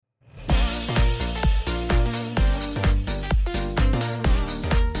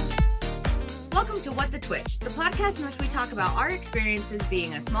Twitch, the podcast in which we talk about our experiences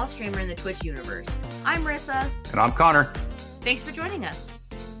being a small streamer in the Twitch universe. I'm Marissa. And I'm Connor. Thanks for joining us.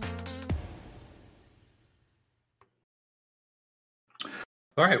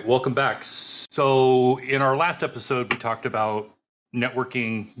 All right, welcome back. So in our last episode, we talked about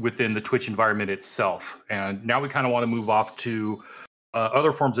networking within the Twitch environment itself. And now we kind of want to move off to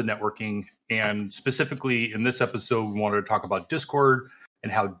other forms of networking. And specifically in this episode, we wanted to talk about Discord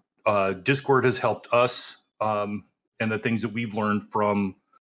and how Discord has helped us and the things that we've learned from,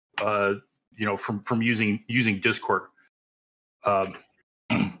 from using Discord.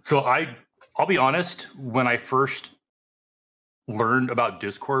 So I'll be honest, when I first learned about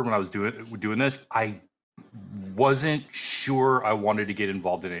Discord, when I was doing this, I wasn't sure I wanted to get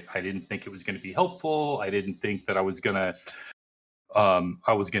involved in it. I didn't think it was going to be helpful. I didn't think that I was gonna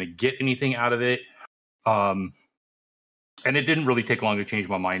get anything out of it. And it didn't really take long to change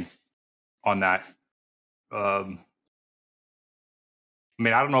my mind on that. I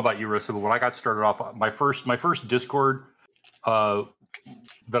mean, I don't know about you, Rissa, but when I got started off, my first Discord that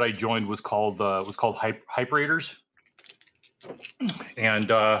I joined was called Hype Raiders,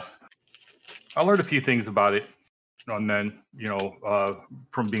 and I learned a few things about it, and then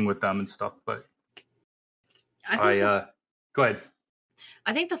from being with them and stuff. But go ahead.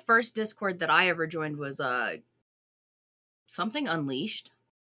 I think the first Discord that I ever joined was something Unleashed.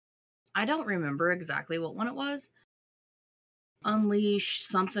 I don't remember exactly what one it was. Unleash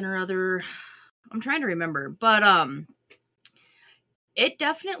something or other. I'm trying to remember, but it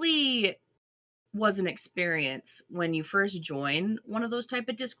definitely was an experience when you first join one of those type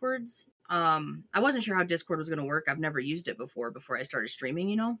of Discords. I wasn't sure how Discord was going to work. I've never used it before I started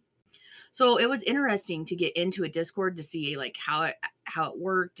streaming, So it was interesting to get into a Discord to see like how it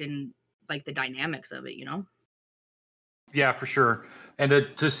worked and like the dynamics of it, Yeah, for sure. And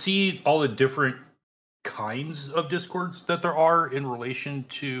to see all the different kinds of Discords that there are in relation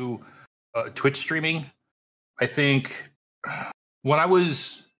to Twitch streaming, I think when I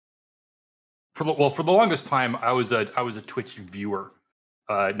was for the longest time, I was a Twitch viewer,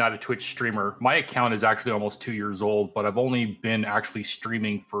 not a Twitch streamer. My account is actually almost 2 years old, but I've only been actually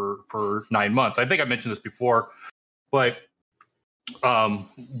streaming for 9 months. I think I mentioned this before, but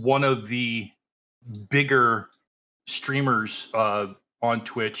one of the bigger streamers on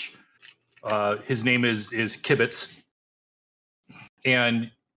Twitch, his name is Kibitz, and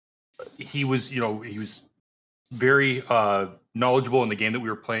he was very knowledgeable in the game that we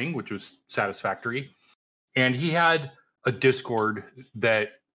were playing, which was Satisfactory, and he had a Discord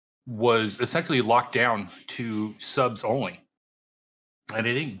that was essentially locked down to subs only. And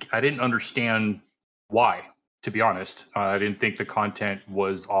I didn't understand why, to be honest. I didn't think the content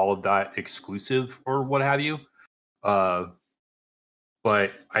was all of that exclusive or what have you.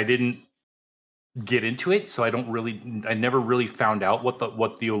 But I didn't get into it, so I never really found out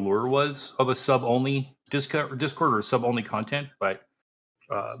what the allure was of a sub only Discord or sub only content. But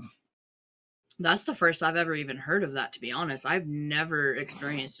that's the first I've ever even heard of that, to be honest. I've never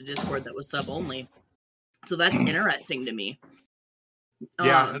experienced a Discord that was sub only, so that's interesting to me.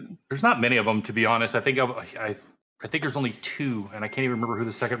 Yeah, there's not many of them, to be honest. I think there's only two, and I can't even remember who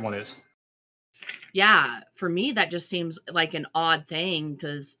the second one is. Yeah, for me that just seems like an odd thing,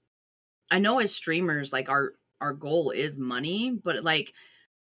 because I know as streamers, like our goal is money, but like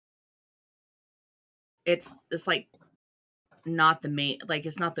it's like not the main, like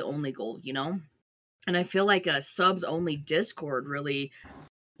it's not the only goal, And I feel like a subs only Discord really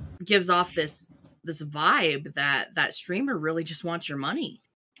gives off this vibe that streamer really just wants your money.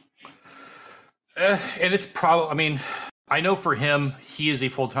 And it's probably, I mean, I know for him, he is a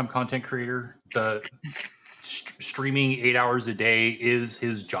full-time content creator. The streaming 8 hours a day is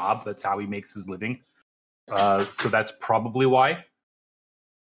his job. That's how he makes his living. So that's probably why.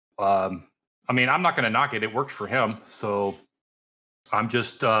 I mean, I'm not going to knock it. It works for him. So I'm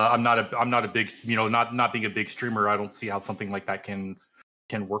just, I'm not a big, not being a big streamer. I don't see how something like that can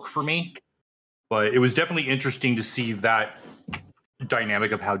work for me. But it was definitely interesting to see that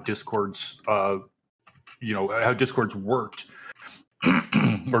dynamic of how Discords, how Discords worked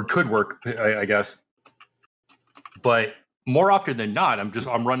or could work, I guess. But more often than not,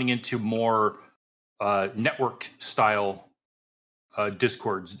 I'm running into more network style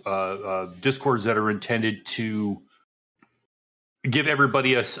Discords that are intended to give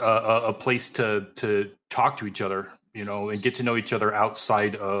everybody a place to talk to each other, and get to know each other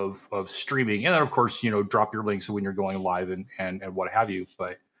outside of streaming. And then, of course, drop your links when you're going live and what have you.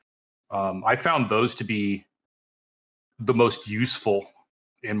 But I found those to be the most useful,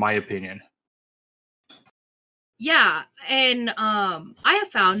 in my opinion. Yeah, and I have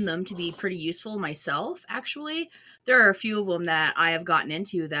found them to be pretty useful myself, actually. There are a few of them that I have gotten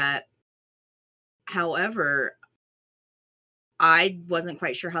into that, however, I wasn't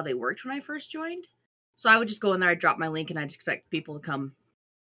quite sure how they worked when I first joined. So I would just go in there, I'd drop my link, and I'd expect people to come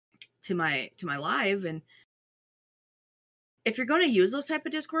to my live. And if you're going to use those type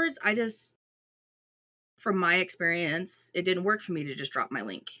of discords, I just, from my experience, it didn't work for me to just drop my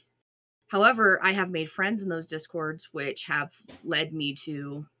link. However, I have made friends in those discords, which have led me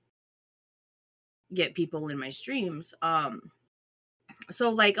to get people in my streams. So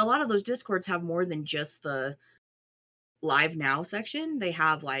like a lot of those discords have more than just the live now section. They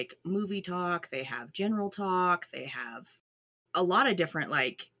have like movie talk, they have general talk, they have a lot of different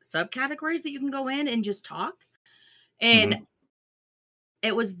like subcategories that you can go in and just talk. And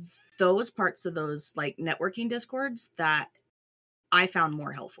it was those parts of those like networking discords that I found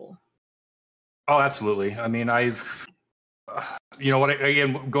more helpful. Oh, absolutely. I mean,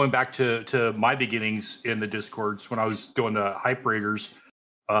 again, going back to my beginnings in the discords when I was going to Hype Raiders,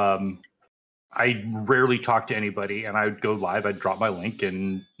 I rarely talked to anybody, and I would go live. I'd drop my link,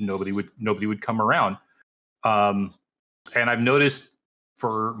 and nobody would come around. And I've noticed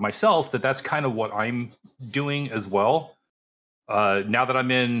for myself that that's kind of what I'm doing as well. Now that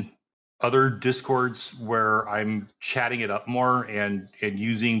I'm in other discords where I'm chatting it up more and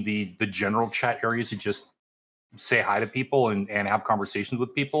using the general chat areas to just say hi to people and have conversations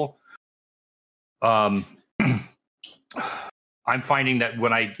with people. I'm finding that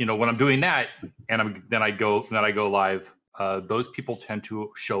when I'm doing that and then I go live, those people tend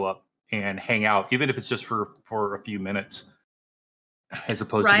to show up and hang out, even if it's just for a few minutes, as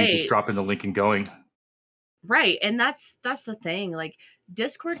opposed to me just dropping the link and going. Right. And that's the thing. Like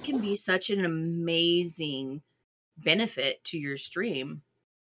Discord can be such an amazing benefit to your stream.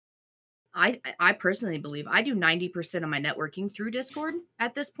 I personally believe I do 90% of my networking through Discord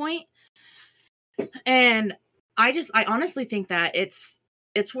at this point. And I honestly think that it's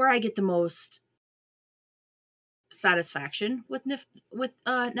where I get the most satisfaction with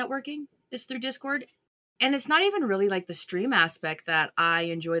networking is through Discord. And it's not even really like the stream aspect that I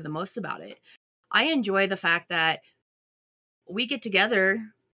enjoy the most about it. I enjoy the fact that we get together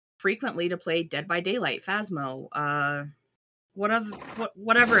frequently to play Dead by Daylight, Phasmo,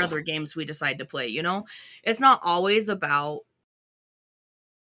 whatever other games we decide to play, you know? It's not always about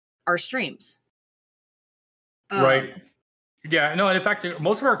our streams. Right. Yeah, no, and in fact,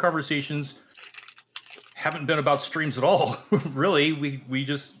 most of our conversations haven't been about streams at all. Really, we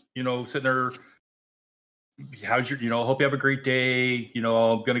just, sitting there, how's your, hope you have a great day,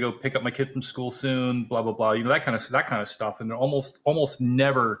 I'm gonna go pick up my kid from school soon, blah blah blah, that kind of stuff. And almost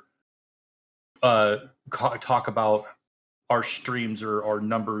never talk about our streams or our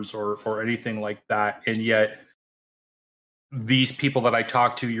numbers or anything like that. And yet these people that I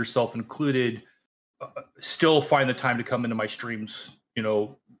talk to, yourself included, still find the time to come into my streams,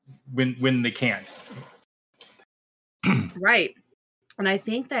 when they can. Right. And I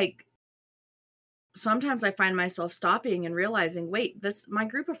think that sometimes I find myself stopping and realizing, wait, my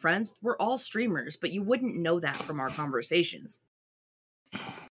group of friends, we're all streamers, but you wouldn't know that from our conversations.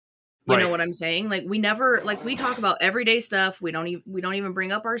 You know what I'm saying? Like we never, like we talk about everyday stuff. We don't even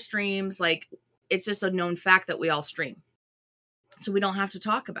bring up our streams. Like it's just a known fact that we all stream. So we don't have to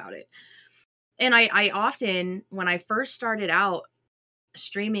talk about it. And I often, when I first started out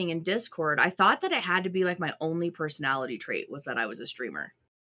streaming in Discord, I thought that it had to be like my only personality trait was that I was a streamer.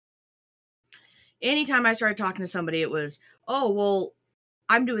 Anytime I started talking to somebody, it was, oh, well,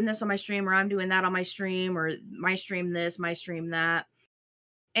 I'm doing this on my stream, or I'm doing that on my stream, or my stream this, my stream that.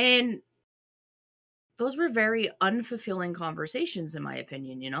 And those were very unfulfilling conversations, in my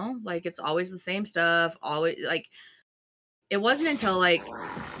opinion, like it's always the same stuff. Always, like, it wasn't until like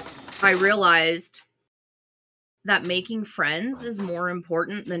I realized that making friends is more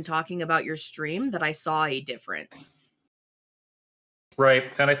important than talking about your stream that I saw a difference. Right.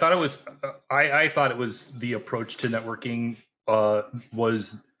 And I thought it was, I thought it was the approach to networking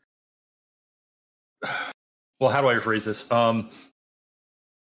was, well, how do I rephrase this?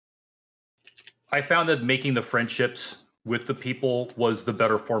 I found that making the friendships with the people was the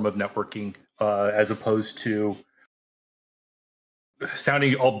better form of networking, as opposed to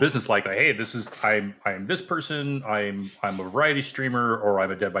sounding all business-like. Hey, I am this person. I'm a variety streamer, or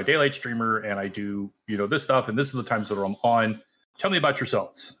I'm a Dead by Daylight streamer, and I do this stuff, and this are the times that I'm on. Tell me about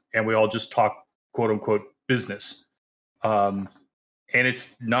yourselves, and we all just talk quote unquote business. And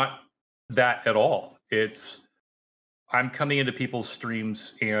it's not that at all. It's I'm coming into people's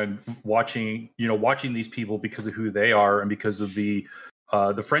streams and watching these people because of who they are and because of the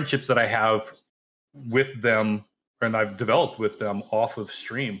friendships that I have with them and I've developed with them off of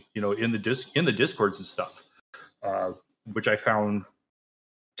stream, in the discords and stuff, which I found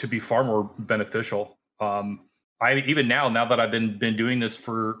to be far more beneficial. I even now that I've been doing this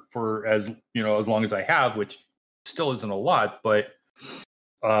for as as long as I have, which still isn't a lot, but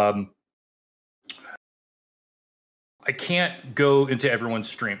I can't go into everyone's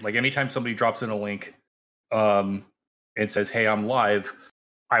stream. Like anytime somebody drops in a link and says, "Hey, I'm live,"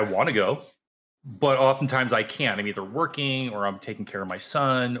 I want to go, but oftentimes I can't. I'm either working or I'm taking care of my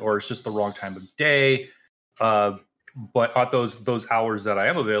son, or it's just the wrong time of day. But at those hours that I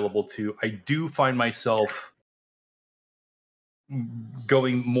am available to, I do find myself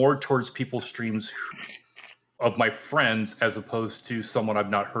going more towards people's streams of my friends as opposed to someone I've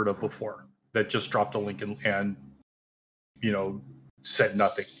not heard of before that just dropped a link and said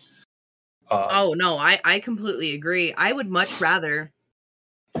nothing. Oh no, I completely agree. I would much rather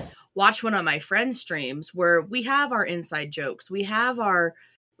watch one of my friends' streams where we have our inside jokes. We have our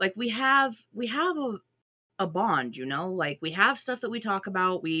we have a bond, like we have stuff that we talk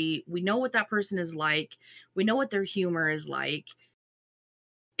about. We know what that person is like. We know what their humor is like.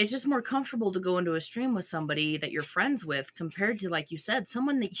 It's just more comfortable to go into a stream with somebody that you're friends with compared to, like you said,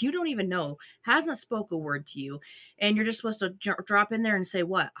 someone that you don't even know, hasn't spoke a word to you, and you're just supposed to drop in there and say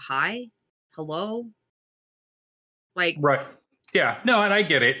what? Hi? Hello? Like, right. Yeah, no, and I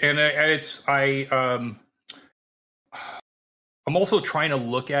get it. And I'm also trying to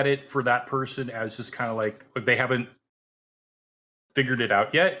look at it for that person as just kind of like they haven't figured it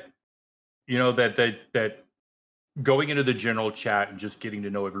out yet. That going into the general chat and just getting to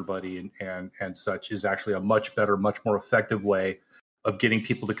know everybody and such is actually a much better, much more effective way of getting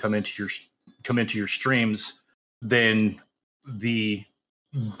people to come into your streams than the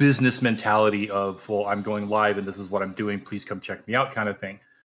business mentality of, well, I'm going live and this is what I'm doing, please come check me out kind of thing.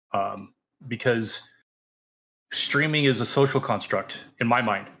 Because streaming is a social construct in my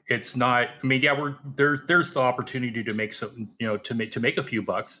mind. It's not, I mean, yeah, there's the opportunity to make some, to make a few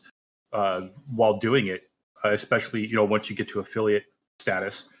bucks while doing it, especially, once you get to affiliate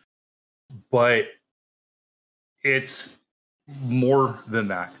status, but it's more than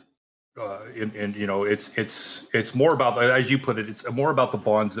that. It's more about, as you put it, it's more about the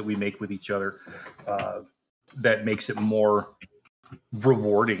bonds that we make with each other that makes it more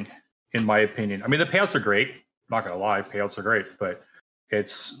rewarding, in my opinion. I mean, the payouts are great. I'm not gonna lie, payouts are great, but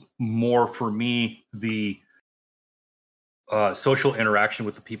it's more for me the social interaction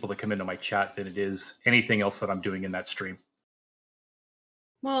with the people that come into my chat than it is anything else that I'm doing in that stream.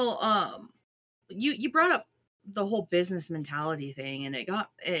 Well, you brought up the whole business mentality thing, and it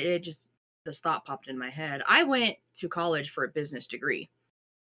just, this thought popped in my head. I went to college for a business degree.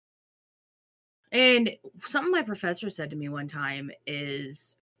 And something my professor said to me one time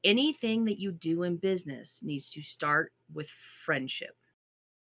is, anything that you do in business needs to start with friendship.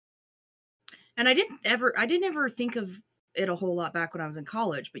 And I didn't ever think of it a whole lot back when I was in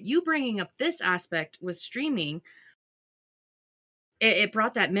college, but you bringing up this aspect with streaming, it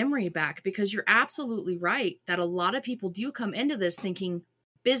brought that memory back, because you're absolutely right that a lot of people do come into this thinking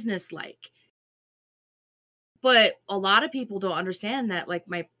business-like. But a lot of people don't understand that, like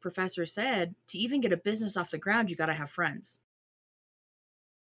my professor said, to even get a business off the ground, you got to have friends.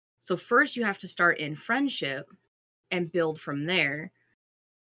 So first you have to start in friendship and build from there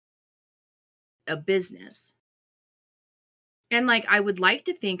a business. And like, I would like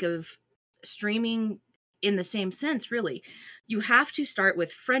to think of streaming in the same sense, really. You have to start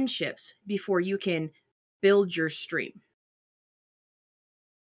with friendships before you can build your stream.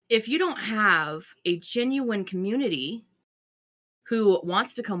 If you don't have a genuine community who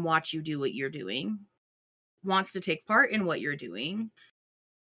wants to come watch you do what you're doing, wants to take part in what you're doing,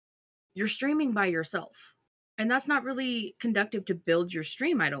 you're streaming by yourself. And that's not really conducive to build your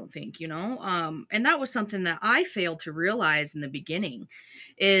stream, I don't think, and that was something that I failed to realize in the beginning,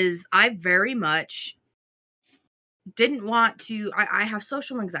 is I very much didn't want to, I have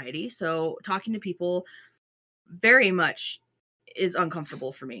social anxiety, so talking to people very much is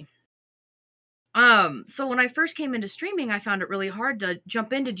uncomfortable for me. So when I first came into streaming, I found it really hard to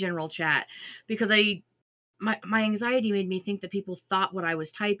jump into general chat, because my anxiety made me think that people thought what I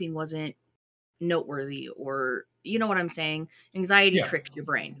was typing wasn't noteworthy, or you know what I'm saying? Anxiety tricks your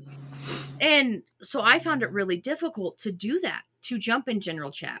brain. And so I found it really difficult to do that, to jump in general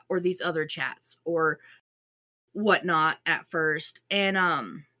chat or these other chats or whatnot at first. And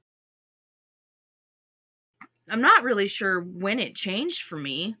I'm not really sure when it changed for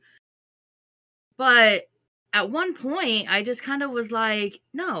me, but at one point I just kind of was like,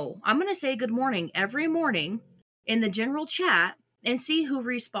 no, I'm going to say good morning every morning in the general chat and see who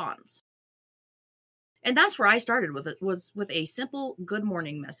responds. And that's where I started with it, was with a simple good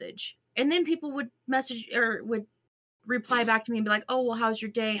morning message. And then people would message or would reply back to me and be like, "Oh, well, how's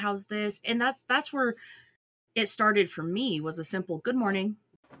your day? How's this?" And that's where it started for me, was a simple good morning.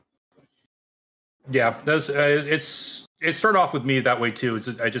 Yeah, that's it started off with me that way too.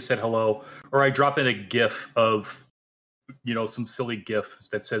 I just said hello, or I drop in a GIF of, you know, some silly GIF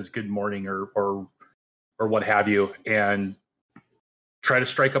that says good morning or what have you, and try to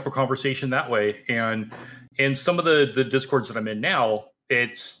strike up a conversation that way. And in some of the discords that I'm in now,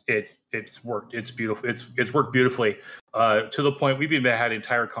 it's worked. It's beautiful. It's worked beautifully, to the point we've even had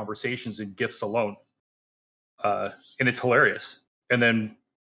entire conversations in GIFs alone, and it's hilarious. And then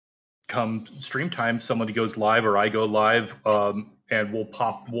come stream time, somebody goes live or I go live, and we'll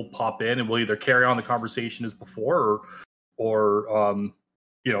pop in and we'll either carry on the conversation as before, or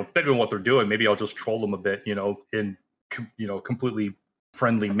you know, depending on what they're doing, maybe I'll just troll them a bit, you know, in completely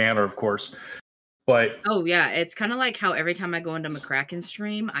friendly manner, of course. But Oh yeah, it's kind of like how every time I go into McCracken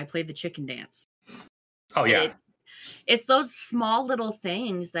stream, I play the chicken dance. oh yeah, It's those small little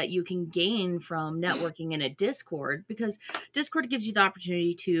things that you can gain from networking in a Discord, because Discord gives you the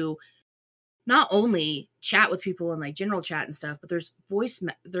opportunity to not only chat with people in like general chat and stuff, but there's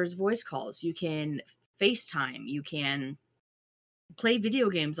voice calls. You can FaceTime, you can play video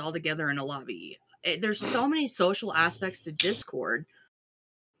games all together in a lobby. There's so many social aspects to Discord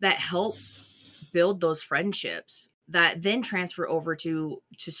that help build those friendships that then transfer over to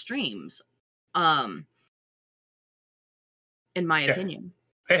streams. Um in my yeah, opinion.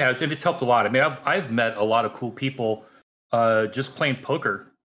 it has, and it's helped a lot. I mean, I've met a lot of cool people, just playing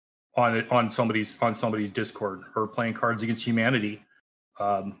poker on somebody's Discord, or playing Cards Against Humanity.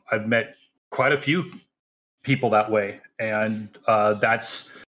 I've met quite a few people that way, and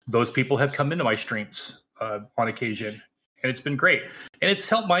those people have come into my streams on occasion, and it's been great. And it's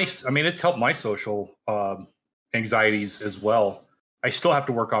helped my social anxieties as well. I still have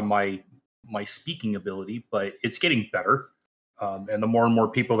to work on my speaking ability, but it's getting better. And the more and more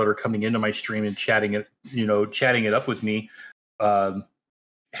people that are coming into my stream and chatting it up with me,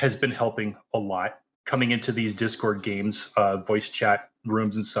 has been helping a lot. Coming into these Discord games, voice chat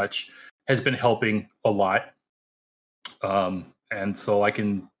rooms and such, has been helping a lot. And so I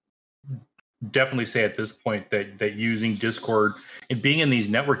can definitely say at this point that using Discord and being in these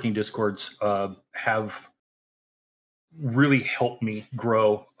networking Discords have really helped me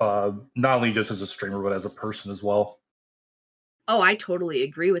grow, not only just as a streamer, but as a person as well. Oh, I totally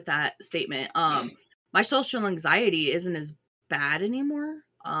agree with that statement. My social anxiety isn't as bad anymore.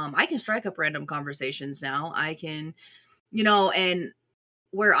 I can strike up random conversations now. I can, and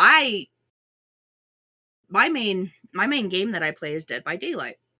where my main game that I play is Dead by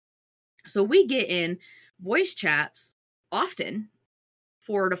Daylight. So we get in voice chats often,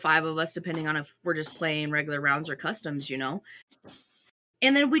 4 to 5 of us, depending on if we're just playing regular rounds or customs,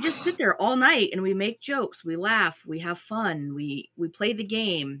 And then we just sit there all night and we make jokes, we laugh, we have fun, we play the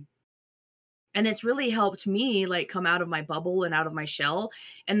game. And it's really helped me like come out of my bubble and out of my shell,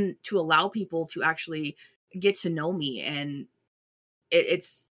 and to allow people to actually get to know me. And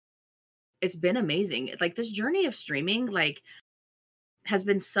it's been amazing. Like, this journey of streaming, like, has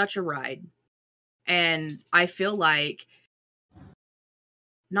been such a ride. And I feel like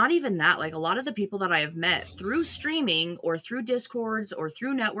not even that, like, a lot of the people that I have met through streaming or through Discords or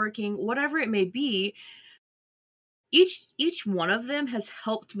through networking, whatever it may be, each one of them has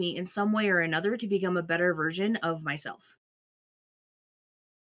helped me in some way or another to become a better version of myself.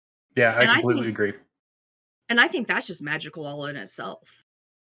 Yeah, I And I completely think agree. that's just magical all in itself.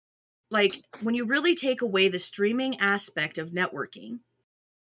 Like, when you really take away the streaming aspect of networking,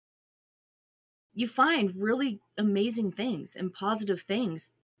 you find really amazing things and positive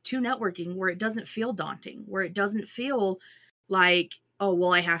things to networking, where it doesn't feel daunting, where it doesn't feel like, oh,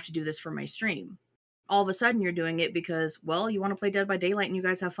 well, I have to do this for my stream. All of a sudden you're doing it because, well, you want to play Dead by Daylight and you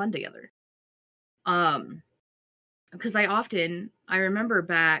guys have fun together. Because I remember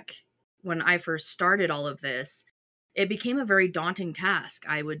back when I first started all of this, it became a very daunting task.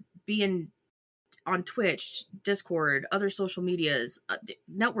 I would be on Twitch, Discord, other social medias,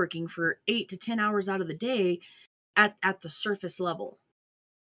 networking for 8 to 10 hours out of the day at the surface level.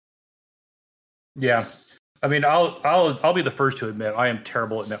 Yeah, I mean, I'll be the first to admit I am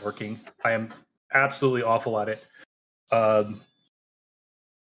terrible at networking. I am absolutely awful at it.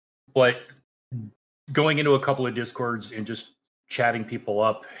 But going into a couple of Discords and just chatting people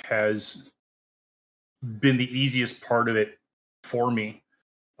up has been the easiest part of it for me.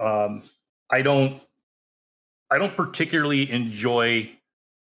 Um, I don't particularly enjoy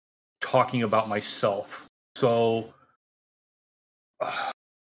talking about myself, so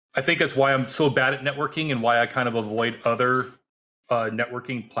I think that's why I'm so bad at networking and why I kind of avoid other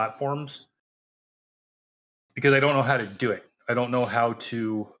networking platforms, because I don't know how to do it. I don't know how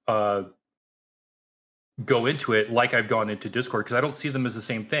to go into it like I've gone into Discord, because I don't see them as the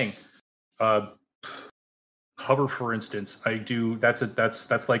same thing. Hover, for instance, I do. That's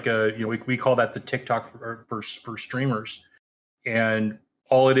like a, we call that the TikTok for streamers, and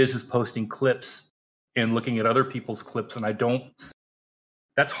all it is posting clips and looking at other people's clips, and I don't.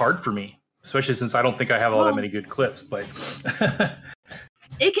 That's hard for me, especially since I don't think I have all that many good clips. But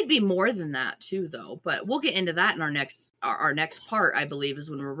it could be more than that too, though. But we'll get into that in our next part. I believe is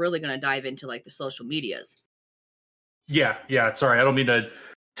when we're really going to dive into like the social medias. Yeah. Sorry, I don't mean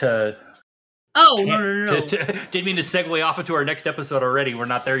to. Oh, no. Didn't mean to segue off into our next episode already. We're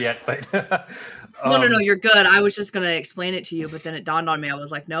not there yet, but no, you're good. I was just gonna explain it to you, but then it dawned on me. I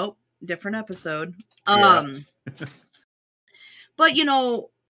was like, nope, different episode. Yeah. But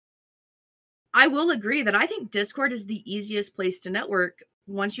I will agree that I think Discord is the easiest place to network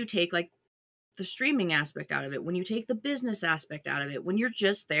once you take like the streaming aspect out of it, when you take the business aspect out of it, when you're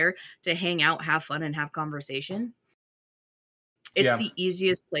just there to hang out, have fun, and have conversation. It's the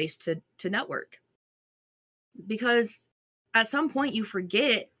easiest place to network, because at some point you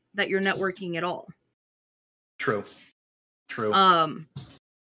forget that you're networking at all. True. There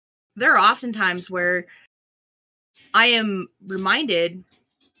are often times where I am reminded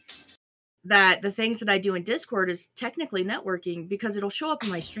that the things that I do in Discord is technically networking, because it'll show up in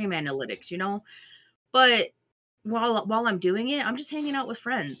my stream analytics, but while I'm doing it, I'm just hanging out with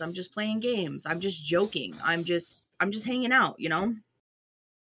friends. I'm just playing games. I'm just joking. I'm just hanging out,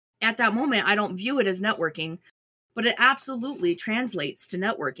 At that moment, I don't view it as networking, but it absolutely translates to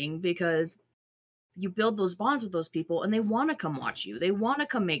networking, because you build those bonds with those people and they want to come watch you. They want to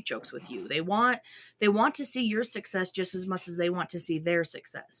come make jokes with you. They want to see your success just as much as they want to see their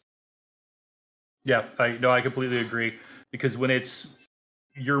success. Yeah, I completely agree, because when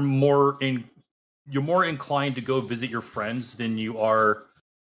you're more inclined to go visit your friends than you are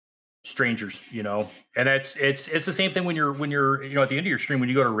strangers, and it's the same thing when you're at the end of your stream, when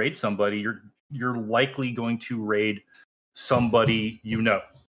you go to raid somebody, you're likely going to raid somebody,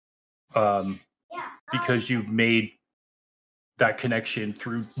 because you've made that connection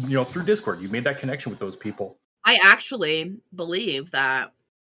through Discord. You've made that connection with those people. I actually believe that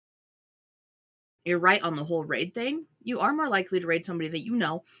you're right on the whole raid thing. You are more likely to raid somebody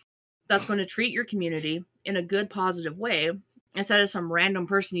that that's going to treat your community in a good, positive way, instead of some random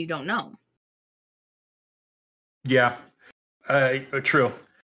person you don't know. Yeah, true.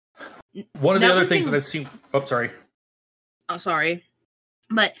 One of the other things that I've seen... Oh, sorry. Oh, sorry.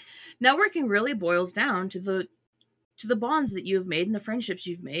 But networking really boils down to the bonds that you've made and the friendships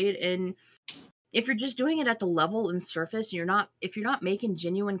you've made. And if you're just doing it at the level and surface, if you're not making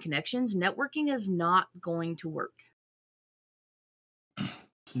genuine connections, networking is not going to work.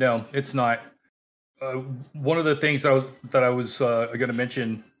 No, it's not. One of the things that I was going to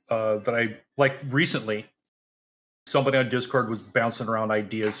mention that I like recently, somebody on Discord was bouncing around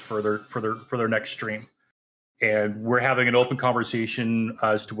ideas for their next stream, and we're having an open conversation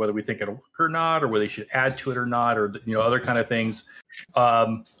as to whether we think it'll work or not, or whether they should add to it or not, or other kind of things.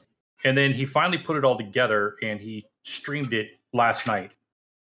 And then he finally put it all together, and he streamed it last night,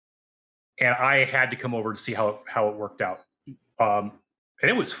 and I had to come over to see how it worked out. And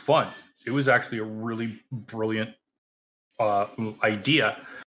it was fun. It was actually a really brilliant idea.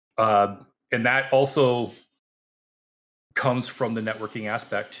 And that also comes from the networking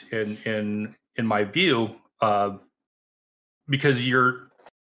aspect in my view, because you're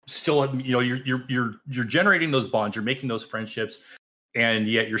still, you're generating those bonds, you're making those friendships, and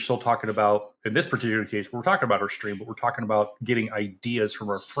yet you're still talking about, in this particular case, we're talking about our stream, but we're talking about getting ideas from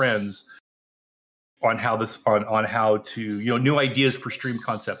our friends on how to new ideas for stream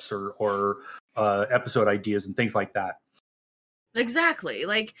concepts or episode ideas and things like that. Exactly.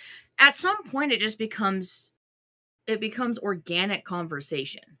 Like at some point it becomes organic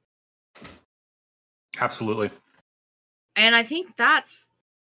conversation. Absolutely. And I think that's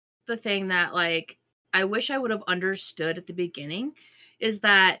the thing that like I wish I would have understood at the beginning, is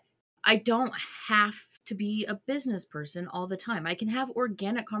that I don't have to be a business person all the time. I can have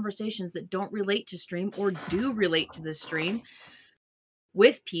organic conversations that don't relate to stream or do relate to the stream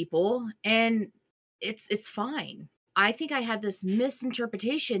with people, and it's fine. I think I had this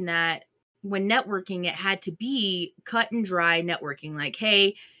misinterpretation that when networking, it had to be cut and dry networking. Like,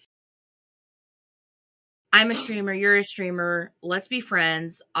 hey, I'm a streamer, you're a streamer, let's be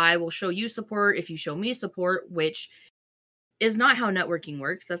friends. I will show you support if you show me support, which is not how networking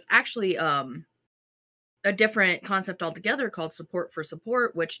works. That's actually a different concept altogether called support for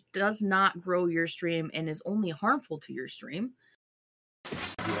support, which does not grow your stream and is only harmful to your stream.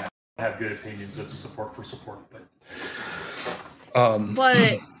 Yeah, I have good opinions of support for support,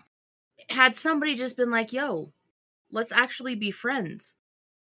 but had somebody just been like, yo, let's actually be friends.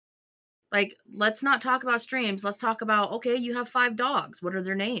 Like, let's not talk about streams. Let's talk about, okay, you have 5 dogs. What are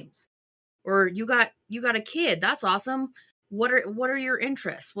their names? Or you got a kid. That's awesome. What are your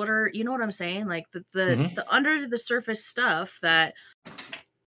interests? What are, you know what I'm saying? Like the under the surface stuff that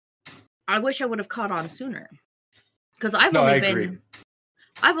I wish I would have caught on sooner. Because I've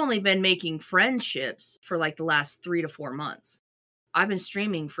only been making friendships for like the last 3 to 4 months. I've been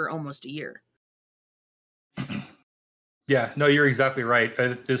streaming for almost a year. Yeah, no, you're exactly right.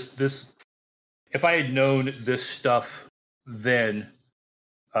 This, if I had known this stuff then,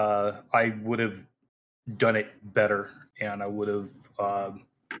 I would have done it better, and I would have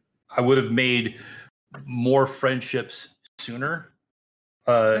made more friendships sooner.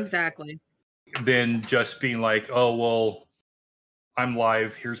 Exactly. Than just being like, oh well, I'm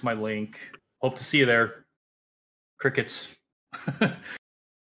live. Here's my link. Hope to see you there. Crickets.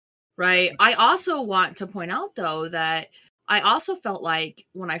 Right. I also want to point out, though, that I also felt like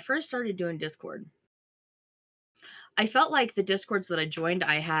when I first started doing Discord, I felt like the Discords that I joined,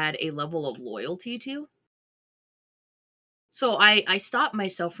 I had a level of loyalty to. So I stopped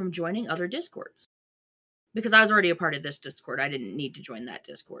myself from joining other Discords because I was already a part of this Discord. I didn't need to join that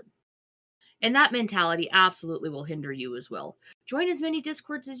Discord. And that mentality absolutely will hinder you as well. Join as many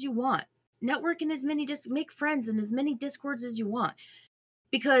Discords as you want. Network in as many, make friends in as many Discords as you want.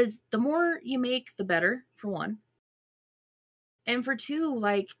 Because the more you make, the better, for one. And for two,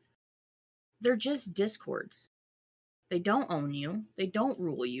 like, they're just Discords. They don't own you. They don't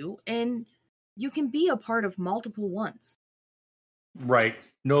rule you. And you can be a part of multiple ones. Right.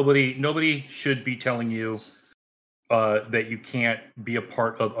 Nobody should be telling you that you can't be a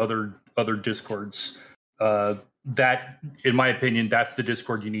part of other Discords. That, in my opinion, that's the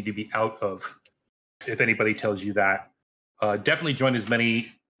Discord you need to be out of. If anybody tells you that. Definitely join as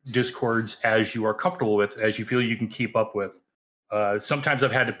many Discords as you are comfortable with, as you feel you can keep up with. Sometimes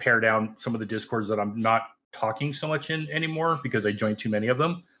I've had to pare down some of the Discords that I'm not talking so much in anymore because I joined too many of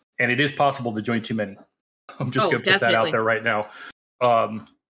them. And it is possible to join too many. I'm just going to put that out there right now.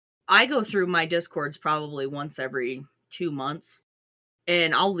 I go through my Discords probably once every 2 months.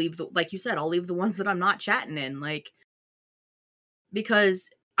 And I'll leave like you said, I'll leave the ones that I'm not chatting in. Like, because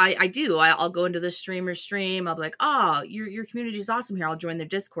I'll go into the streamer's stream. I'll be like, oh, your community is awesome here. I'll join their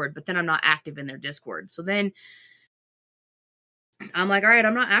Discord, but then I'm not active in their Discord. So then I'm like, all right,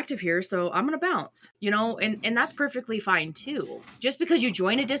 I'm not active here, so I'm going to bounce, and that's perfectly fine too. Just because you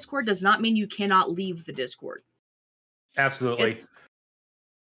join a Discord does not mean you cannot leave the Discord. Absolutely.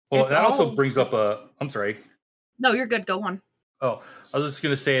 That also brings up I'm sorry. No, you're good. Go on. Oh, I was just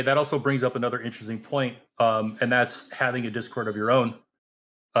going to say that also brings up another interesting point. And that's having a Discord of your own.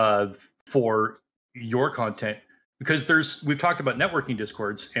 For your content, because we've talked about networking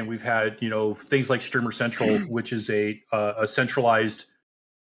Discords, and we've had things like Streamer Central, which is a centralized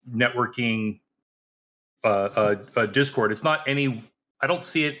networking Discord. It's not I don't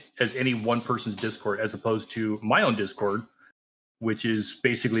see it as any one person's Discord, as opposed to my own Discord, which is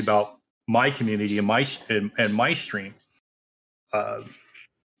basically about my community and my stream. And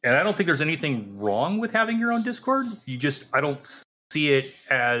I don't think there's anything wrong with having your own Discord. I don't see it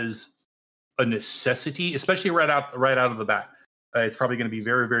as a necessity, especially right out of the bat. It's probably going to be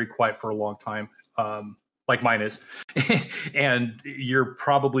very, very quiet for a long time, like mine is, and you're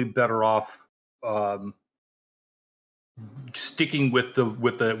probably better off sticking with the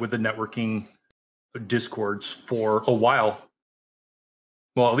networking Discords for a while.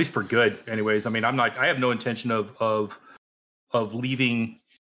 Well, at least for good, anyways. I mean, I have no intention of leaving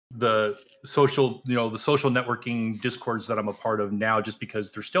the social networking Discords that I'm a part of now just because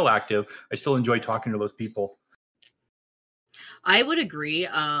they're still active. I still enjoy talking to those people. I would agree.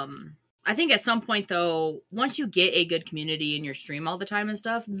 I think at some point, though, once you get a good community in your stream all the time and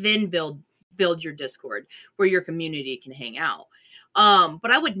stuff, then build your Discord where your community can hang out.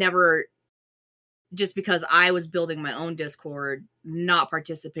 But I would never, just because I was building my own Discord, not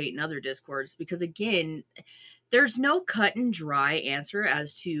participate in other Discords, because again, there's no cut and dry answer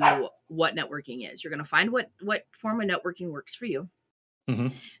as to what networking is. You're going to find what form of networking works for you,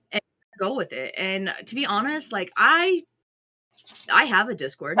 and go with it. And to be honest, like I have a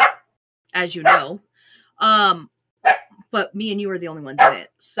Discord, as you know, but me and you are the only ones in it.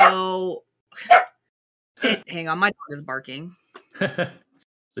 So, hang on, my dog is barking.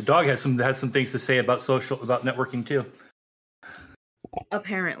 The dog has some things to say about networking too.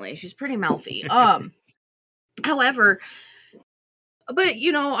 Apparently, she's pretty mouthy. However, but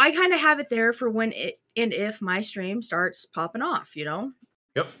you know, I kind of have it there for when it and if my stream starts popping off, you know.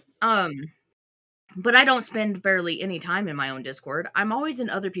 Yep. But I don't spend barely any time in my own Discord. I'm always in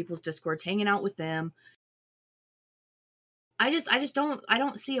other people's Discords, hanging out with them. I just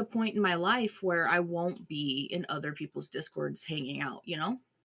don't see a point in my life where I won't be in other people's Discords hanging out, you know?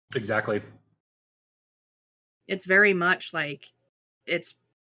 Exactly. It's very much like it's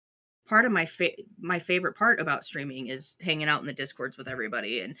part of my favorite part about streaming is hanging out in the Discords with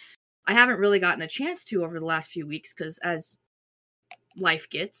everybody, and I haven't really gotten a chance to over the last few weeks cuz as life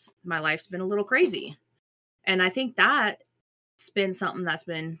gets, my life's been a little crazy. And I think that's been something that's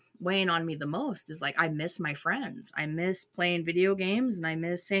been weighing on me the most is like I miss my friends. I miss playing video games and I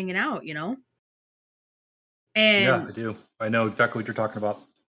miss hanging out, you know? Yeah, I And do. I know exactly what you're talking about.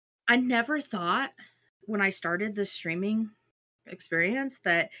 I never thought when I started this streaming experience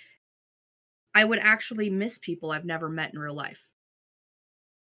that I would actually miss people I've never met in real life.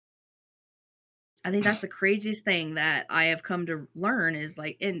 I think that's the craziest thing that I have come to learn is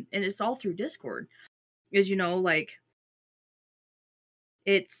like, and it's all through Discord, is, you know, like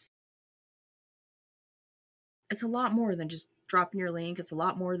it's it's a lot more than just dropping your link. It's a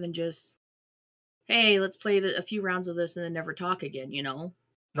lot more than just, hey, let's play a few rounds of this and then never talk again, you know?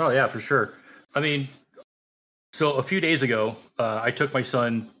 Oh yeah, for sure. I mean, so a few days ago, I took my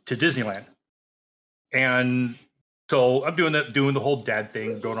son to Disneyland, and so I'm doing the whole dad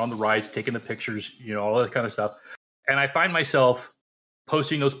thing, going on the rides, taking the pictures, you know, all that kind of stuff. And I find myself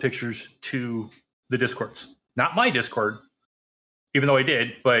posting those pictures to the Discords, not my Discord, even though I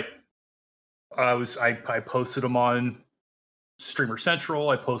did, but I posted them on Streamer Central,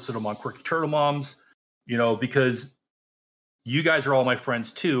 I posted them on Quirky Turtle Moms, you know, because you guys are all my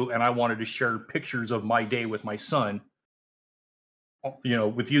friends too, and I wanted to share pictures of my day with my son, you know,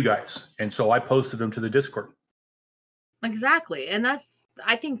 with you guys. And so I posted them to the Discord. Exactly. And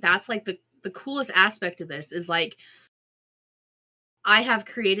I think that's like the coolest aspect of this is like I have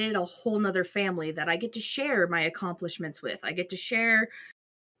created a whole nother family that I get to share my accomplishments with. I get to share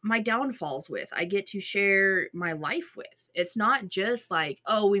my downfalls with. I get to share my life with. It's not just like,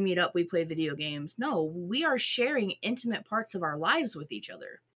 oh, we meet up, we play video games. No, we are sharing intimate parts of our lives with each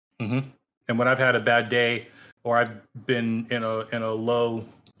other. Mm-hmm. And when I've had a bad day or I've been in a low,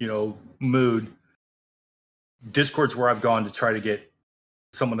 you know, mood, Discord's where I've gone to try to get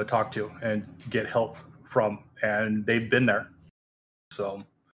someone to talk to and get help from, and they've been there. So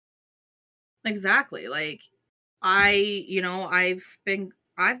Exactly. Like I've been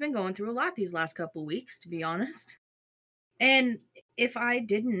going through a lot these last couple weeks, to be honest. And if I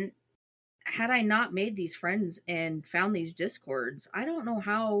didn't had I not made these friends and found these Discords, I don't know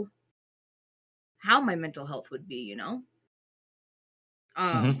how my mental health would be, you know?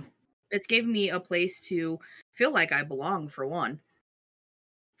 mm-hmm. It's given me a place to feel like I belong, for one.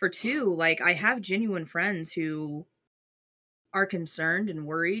 For two, like I have genuine friends who are concerned and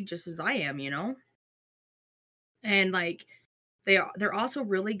worried just as I am, you know? And like they're also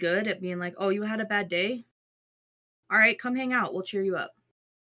really good at being like, "Oh, you had a bad day? All right, come hang out. We'll cheer you up."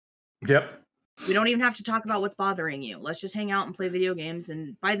 Yep. We don't even have to talk about what's bothering you. Let's just hang out and play video games,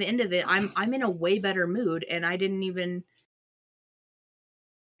 and by the end of it, I'm in a way better mood, and I didn't even,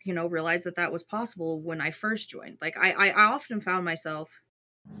 you know, realize that was possible when I first joined. Like I often found myself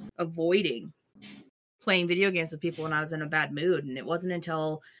avoiding playing video games with people when I was in a bad mood, and it wasn't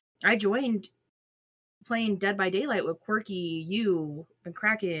until I joined playing Dead by Daylight with Quirky, you, and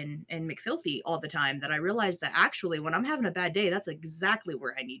Kraken, and McFilthy all the time that I realized that actually when I'm having a bad day, that's exactly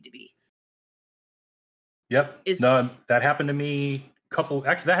where I need to be. Yep. Is No, that happened to me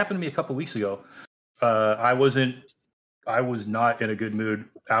that happened to me a couple weeks ago. I was not in a good mood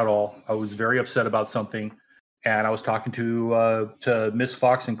at all. I was very upset about something, and I was talking to Miss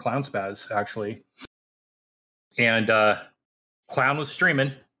Fox and Clown Spaz actually, and Clown was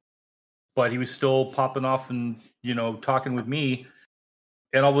streaming, but he was still popping off and, you know, talking with me,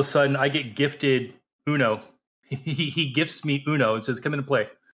 and all of a sudden I get gifted Uno. He gifts me Uno and says, "Come in and play,"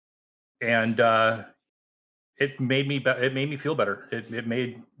 and it made me feel better. It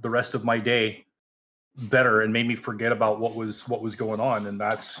made the rest of my day better and made me forget about what was going on. And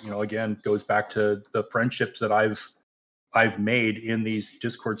that's, you know, again, goes back to the friendships that I've made in these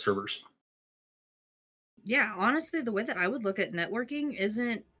Discord servers. yeah, honestly, the way that I would look at networking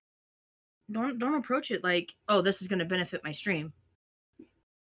isn't don't approach it like, oh, this is going to benefit my stream.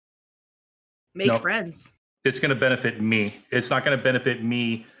 Make No, friends. it's going to benefit me. It's not going to benefit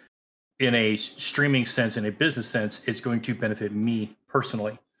me in a streaming sense, in a business sense. It's going to benefit me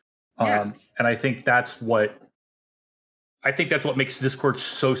personally. Yeah. And I think that's what I think that's what makes Discord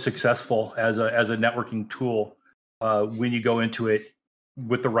so successful as a networking tool when you go into it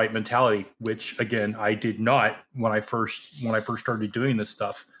with the right mentality, which again, I did not when I first started doing this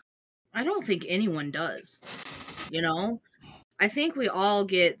stuff. I don't think anyone does. I think we all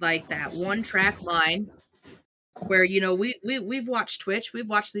get like that one track mind where, we've watched Twitch, we've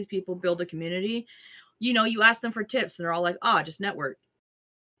watched these people build a community. You ask them for tips and they're all like, just network.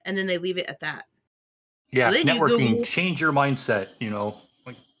 And then they leave it at that. Yeah, so networking, change your mindset,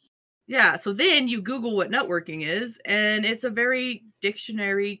 Yeah, so then you Google what networking is, and it's a very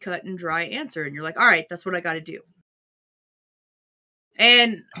dictionary cut and dry answer. And you're like, all right, that's what I got to do.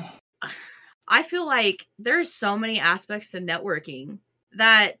 And I feel like there's so many aspects to networking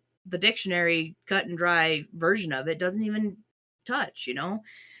that the dictionary cut and dry version of it doesn't even touch,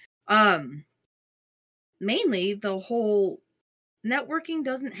 Mainly the whole networking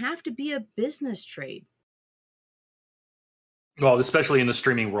doesn't have to be a business trade. Well, especially in the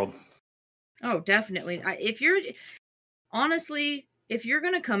streaming world. Oh, definitely. If you're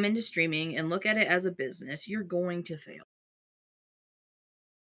going to come into streaming and look at it as a business, you're going to fail.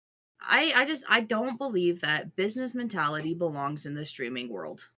 I don't believe that business mentality belongs in the streaming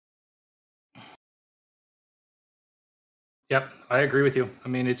world. Yep, I agree with you. I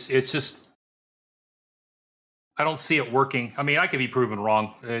mean, it's just, I don't see it working. I mean, I could be proven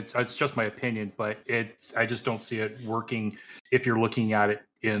wrong. It's just my opinion, but I just don't see it working if you're looking at it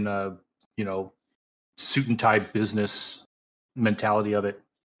in a, suit and tie business mentality of it.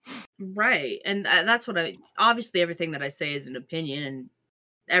 Right. And that's what obviously everything that I say is an opinion and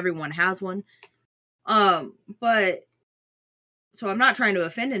everyone has one. But so I'm not trying to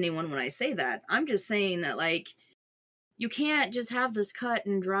offend anyone when I say that. I'm just saying that, like, you can't just have this cut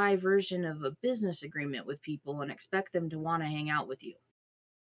and dry version of a business agreement with people and expect them to want to hang out with you.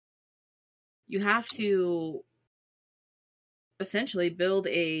 You have to essentially build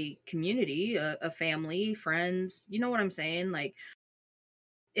a community, a family, friends. You know what I'm saying? Like,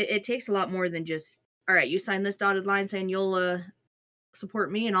 it takes a lot more than just, all right, you sign this dotted line saying you'll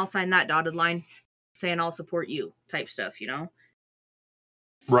support me, and I'll sign that dotted line saying I'll support you type stuff,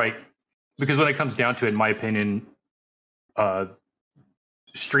 Right. Because when it comes down to it, in my opinion,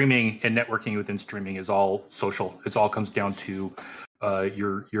 streaming and networking within streaming is all social. It all comes down to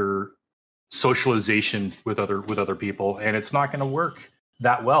your socialization with other people, and it's not going to work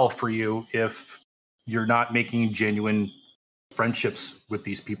that well for you if you're not making genuine friendships with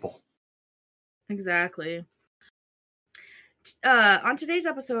these people. Exactly. On today's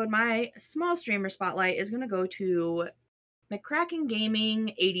episode, my small streamer spotlight is going to go to McCracken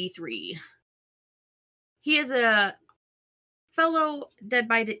Gaming 83. He is a fellow Dead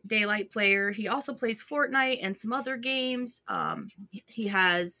by Daylight player. He also plays Fortnite and some other games. He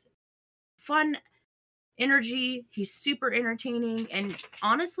has fun energy. He's super entertaining, and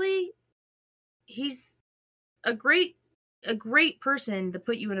honestly, he's a great person to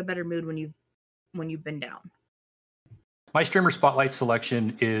put you in a better mood when you've been down. My streamer spotlight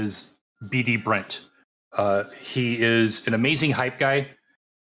selection is BD Brent. He is an amazing hype guy.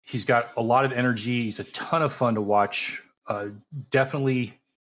 He's got a lot of energy. He's a ton of fun to watch. Definitely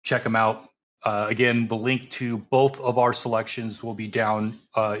check him out. Again, the link to both of our selections will be down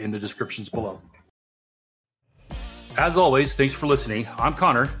in the descriptions below. As always, thanks for listening. I'm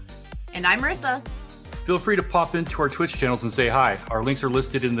Connor. And I'm Marissa. Feel free to pop into our Twitch channels and say hi. Our links are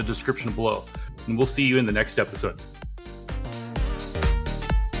listed in the description below. And we'll see you in the next episode.